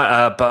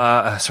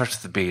the starts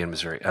with the B in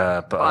Missouri?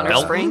 Bonner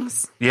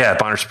Springs. Yeah,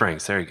 Bonner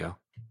Springs. There you go.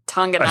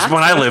 Tonganoxie.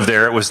 When I lived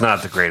there, it was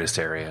not the greatest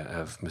area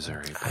of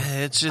Missouri.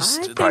 It's I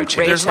just think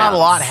there's not a Raytown's-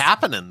 lot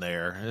happening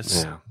there.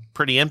 It's Yeah.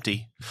 pretty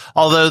empty.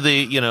 Although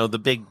the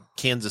big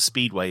Kansas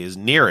Speedway is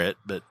near it,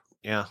 but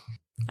yeah.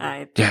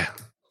 Yeah,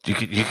 you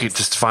could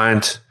just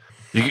find.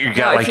 You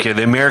got No, like if you-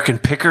 the American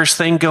Pickers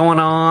thing going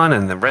on,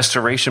 and the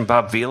Restoration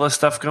Bob Vila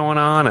stuff going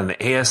on, and the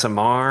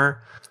ASMR.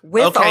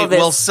 With Okay, all this,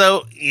 well,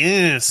 so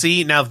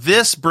see now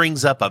this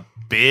brings up a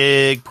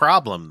big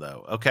problem,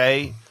 though.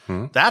 Okay,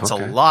 that's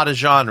okay. a lot of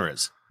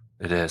genres.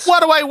 It is.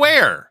 What do I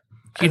wear?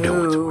 You know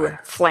what to ooh,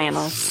 wear.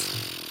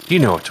 flannels. You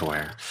know what to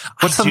wear.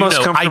 What's the I do most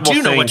know, comfortable I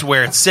do know thing? what to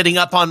wear. It's sitting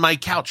up on my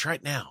couch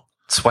right now.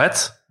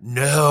 Sweats?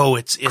 No,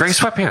 it's Gray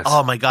sweatpants.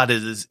 Oh my god,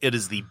 it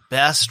is the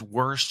best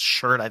worst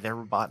shirt I've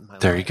ever bought in my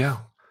There life. you go.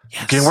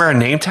 Yes. Can you wear a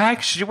name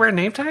tag? Should you wear a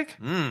name tag?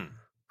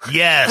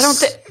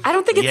 Yes. I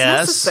don't think it's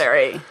Yes.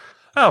 necessary.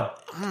 Oh,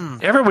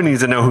 everyone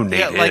needs to know who Nate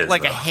Yeah, is.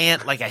 like a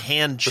though.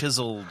 hand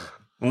chiseled,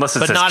 Unless it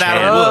but says not out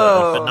can. of wood.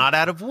 Oh. But not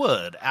out of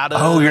wood. Out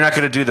of Oh, you're not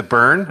going to do the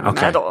burn?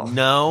 Okay. Metal.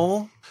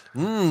 no,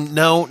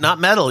 no, not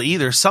metal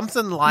either.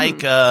 Something like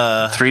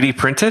 3D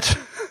printed?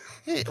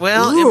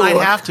 well, it Ooh. might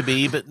have to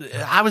be, but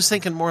I was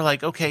thinking more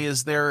like, okay,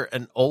 is there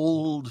an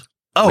old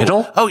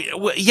Metal? Oh,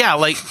 yeah,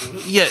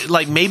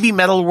 like maybe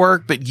metal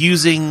work, but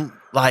using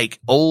like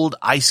old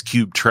ice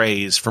cube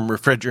trays from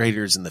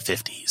refrigerators in the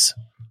 50s.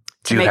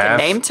 Do you make a have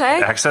name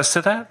tag? access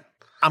to that?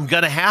 I'm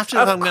gonna have to.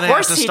 Of I'm gonna have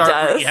course to he start.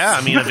 does. Yeah,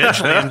 I mean,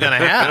 eventually I'm gonna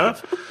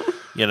have.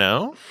 You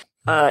know,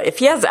 If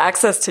he has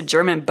access to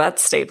German butt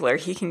stapler,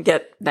 he can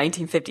get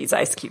 1950s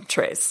ice cube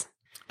trays.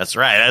 that's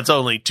right. That's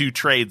only 2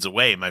 trades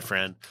away, my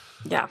friend.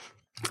 Yeah.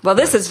 Well,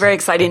 this is very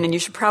exciting, and you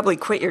should probably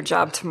quit your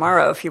job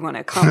tomorrow if you want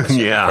to accomplish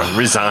it. Yeah,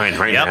 resign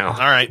right Yep. now. All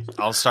right,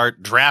 I'll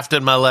start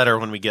drafting my letter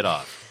when we get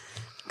off.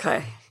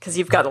 Okay. Because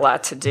you've got a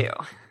lot to do.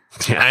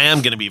 I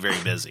am going to be very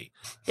busy,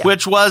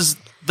 which was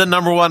the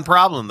number one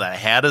problem that I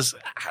had is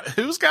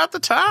who's got the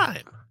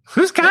time?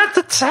 Who's got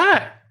the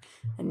time?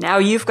 And now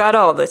you've got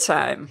all the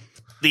time.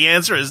 The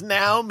answer is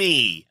now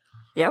me.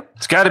 Yep.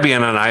 It's got to be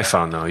on an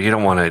iPhone, though. You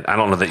don't want to. I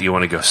don't know that you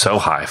want to go so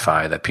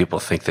hi-fi that people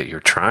think that you're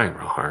trying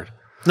real hard.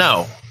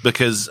 No,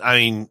 because I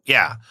mean,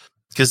 yeah,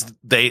 because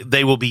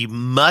they will be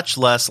much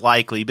less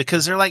likely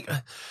because they're like,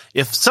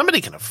 if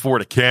somebody can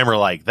afford a camera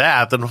like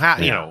that, then how,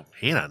 you know,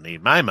 he doesn't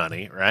need my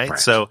money, right? Right.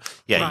 So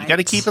yeah, Right. you got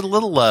to keep it a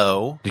little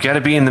low. You got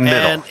to be in the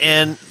middle.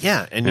 And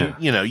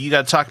you know, you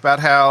got to talk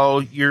about how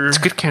It's a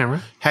good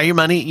camera. how your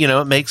money, you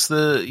know, it makes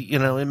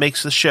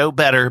the show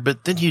better,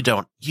 but then you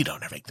don't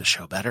ever make the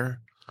show better.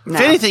 No.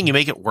 If anything, you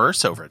make it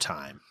worse over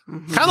time.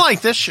 Kind of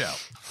like this show.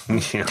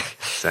 Yeah,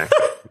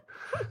 exactly.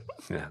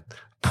 Yeah,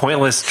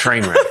 pointless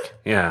train wreck.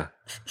 Yeah.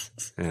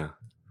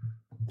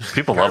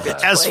 People love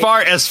that. As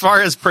far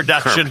as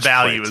production Garbage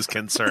value plate. is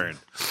concerned.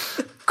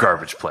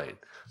 Garbage plate.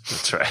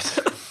 That's right.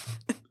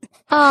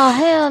 Oh,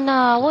 hell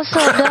no. What's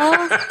up,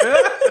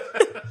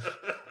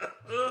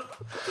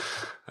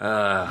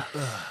 dog?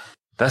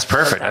 That's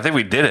perfect. I think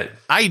we did it.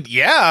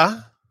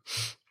 Yeah.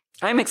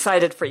 I'm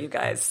excited for you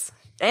guys.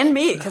 And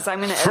me, because I'm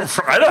going to edit.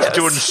 I'm not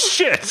doing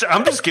shit.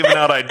 I'm just giving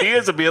out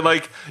ideas and being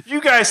like,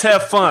 you guys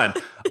have fun.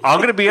 I'm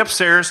going to be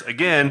upstairs,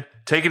 again,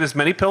 taking as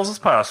many pills as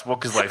possible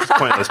because life is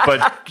pointless.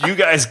 But you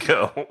guys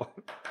go.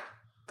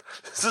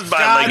 This is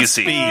my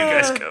legacy. You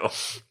guys go.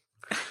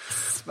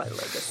 My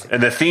legacy.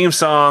 And the theme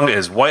song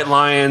is White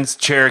Lions,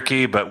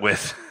 Cherokee, but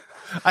with...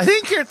 I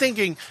think you're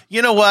thinking,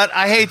 you know what?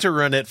 I hate to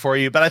ruin it for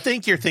you, but I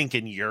think you're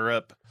thinking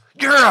Europe.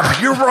 Europe,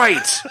 you're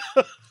right.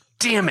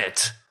 Damn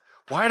it.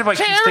 Why do I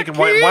keep thinking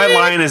White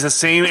Lion is the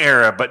same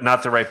era, but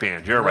not the right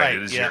band? You're right.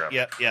 It is Europe.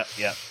 Yep.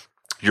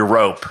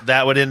 Europe.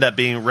 That would end up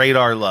being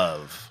Radar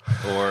Love.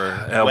 Or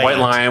White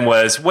Lion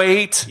was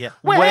Wait. Yeah.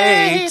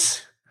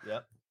 Wait.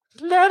 Yep.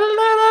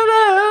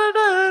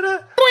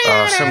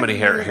 Oh, so many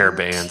hair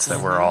bands that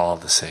were all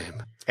the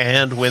same.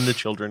 And When the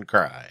Children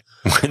Cry.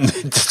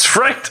 That's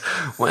right.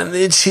 When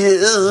the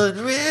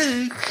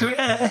children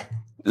cry.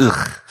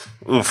 Ugh.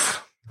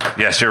 Oof.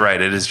 Yes, you're right.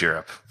 It is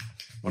Europe.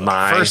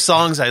 My first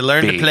songs I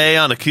learned to play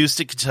on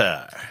acoustic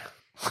guitar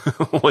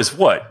was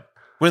what?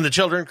 When the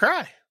Children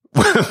Cry.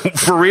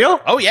 For real?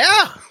 Oh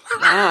yeah.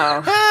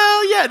 Wow.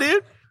 Hell yeah,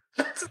 dude.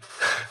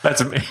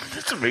 That's amazing.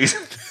 That's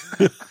amazing.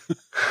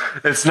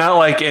 It's not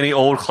like any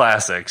old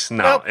classics.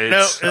 No,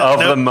 it's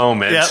the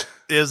moment. Yep.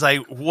 It's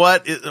like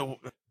what?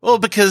 Well,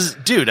 because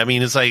dude, I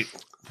mean, it's like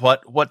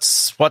what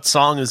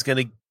song is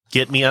going to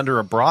get me under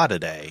a bra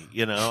today?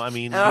 You know, I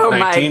mean, oh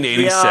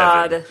 1987. My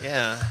God.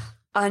 Yeah.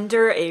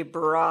 Under a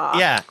bra.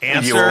 Yeah.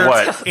 Answer you were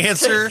what?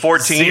 Answer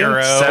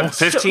 14,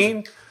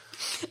 15?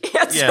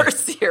 Answer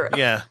 0.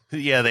 Yeah.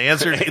 Yeah. The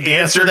answer to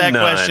that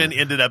question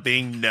ended up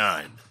being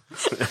none.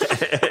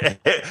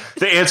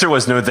 The answer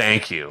was no,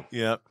 thank you.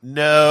 Yep.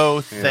 No,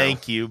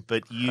 thank you.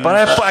 But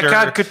I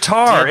got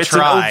guitar. It's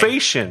try. An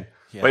ovation.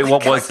 Yeah. Wait,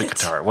 what was the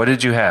guitar? What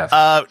did you have?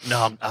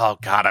 No. Oh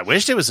God, I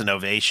wished it was an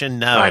Ovation.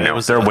 No, I know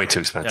they're way too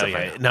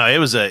expensive. No, it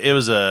was a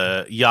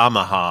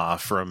Yamaha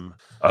from.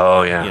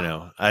 Oh yeah. You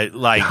know, I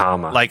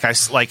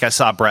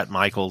saw Bret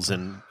Michaels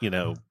and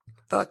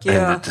fuck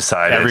yeah. And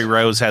decided Every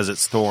Rose Has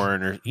Its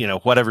Thorn, or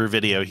whatever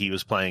video he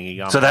was playing a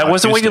Yamaha. So that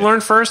wasn't acoustic. what you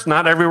learned first.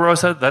 Not Every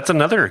Rose Has. That's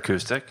another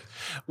acoustic.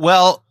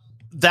 Well,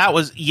 that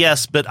was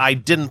yes, but I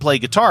didn't play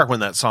guitar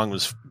when that song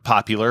was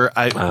popular.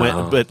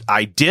 But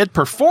I did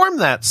perform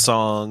that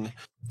song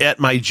at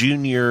my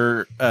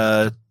junior,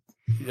 the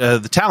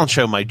talent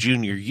show my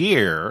junior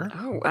year.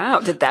 Oh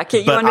wow! Did that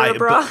get you under a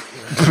bra?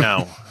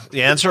 No.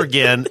 The answer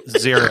again,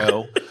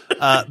 0.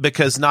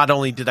 Because not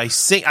only did I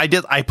sing,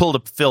 I pulled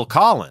up Phil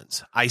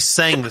Collins. I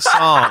sang the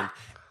song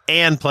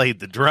and played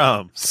the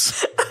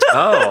drums.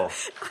 Oh,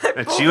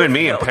 it's you and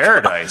me in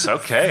paradise.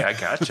 Okay, I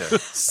gotcha.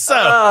 So,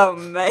 oh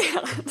man,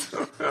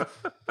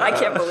 I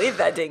can't believe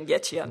that didn't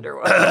get you under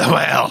one.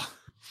 Well,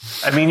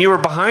 I mean, you were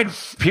behind.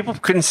 People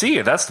couldn't see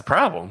you. That's the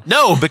problem.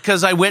 No,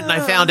 because I went and I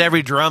found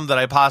every drum that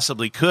I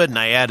possibly could, and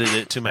I added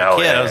it to my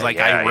kit. I was like,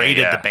 I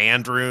raided the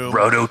band room.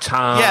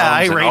 Rototoms. Yeah,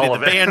 I raided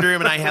the band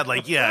room, and I had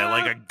like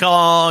a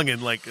gong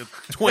and like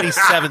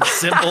 27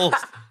 cymbals,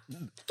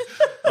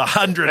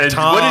 100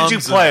 toms. What did you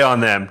play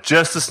on them?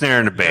 Just the snare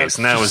and the bass,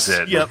 and that was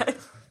it.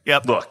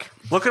 Yep.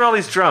 Look at all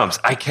these drums.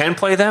 I can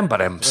play them,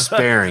 but I'm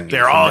sparing you.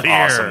 They're all the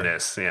here.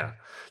 Awesomeness. Yeah,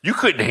 you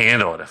couldn't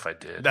handle it if I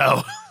did.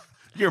 No.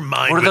 Your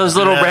mind. What are those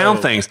little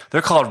round things?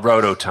 They're called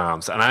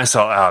rototoms, and I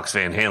saw Alex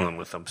Van Halen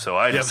with them, so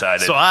I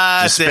decided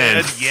to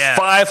spend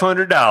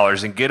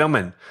 $500 and get them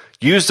and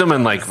use them,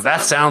 and like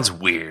that sounds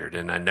weird,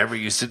 and I never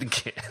used it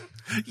again.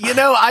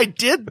 I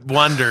did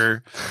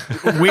wonder.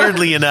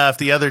 Weirdly enough,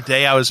 the other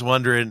day I was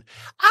wondering.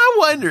 I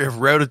wonder if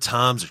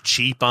rototoms are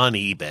cheap on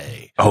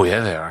eBay. Oh yeah,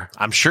 they are.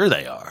 I'm sure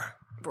they are.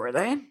 Were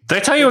they? Did I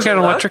tell you I got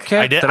an electric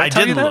kit? I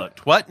didn't look.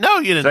 What? No,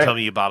 you didn't tell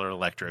me you bought an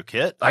electro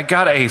kit. I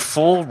got a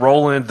full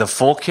Roland, the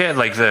full kit,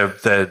 like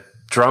the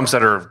drums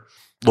that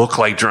look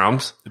like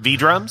drums. V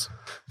drums?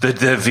 The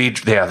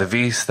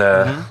V's,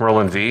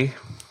 Roland V.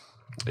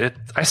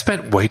 I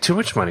spent way too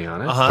much money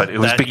on it, but it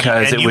was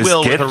because it was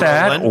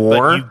Roland,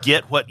 or you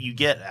get what you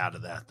get out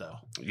of that, though.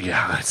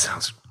 Yeah, that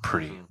sounds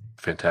pretty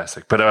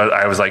fantastic. But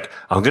I was like,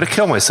 I'm going to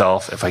kill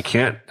myself if I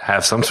can't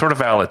have some sort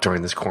of outlet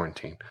during this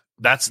quarantine.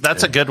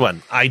 That's a good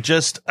one. I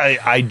just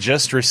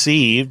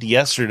received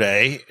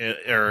yesterday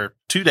or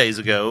 2 days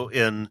ago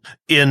in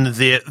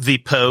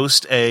the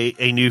post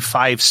a new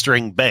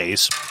 5-string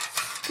bass.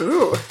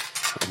 Ooh.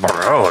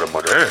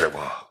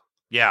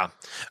 Yeah.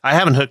 I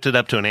haven't hooked it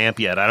up to an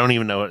amp yet. I don't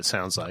even know what it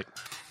sounds like.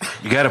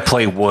 You got to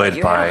play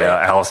Wood by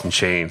Alice in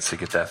Chains to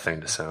get that thing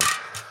to sound.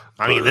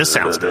 I mean, this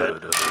sounds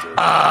good.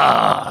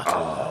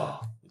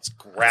 It's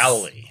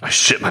growly. I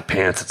shit my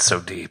pants. It's so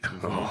deep.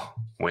 Oh,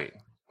 wait.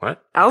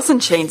 What? Alice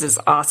in Chains is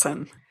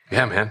awesome.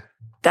 Yeah, man.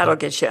 That'll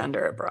get you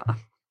under a bra.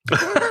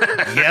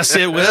 Yes,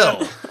 it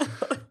will.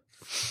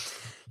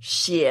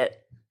 Shit.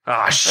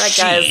 Oh, shit.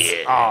 Right,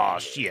 guys. Oh,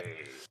 shit.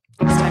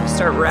 It's time to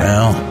start wrapping.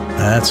 Well,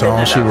 that's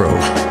all she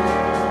wrote.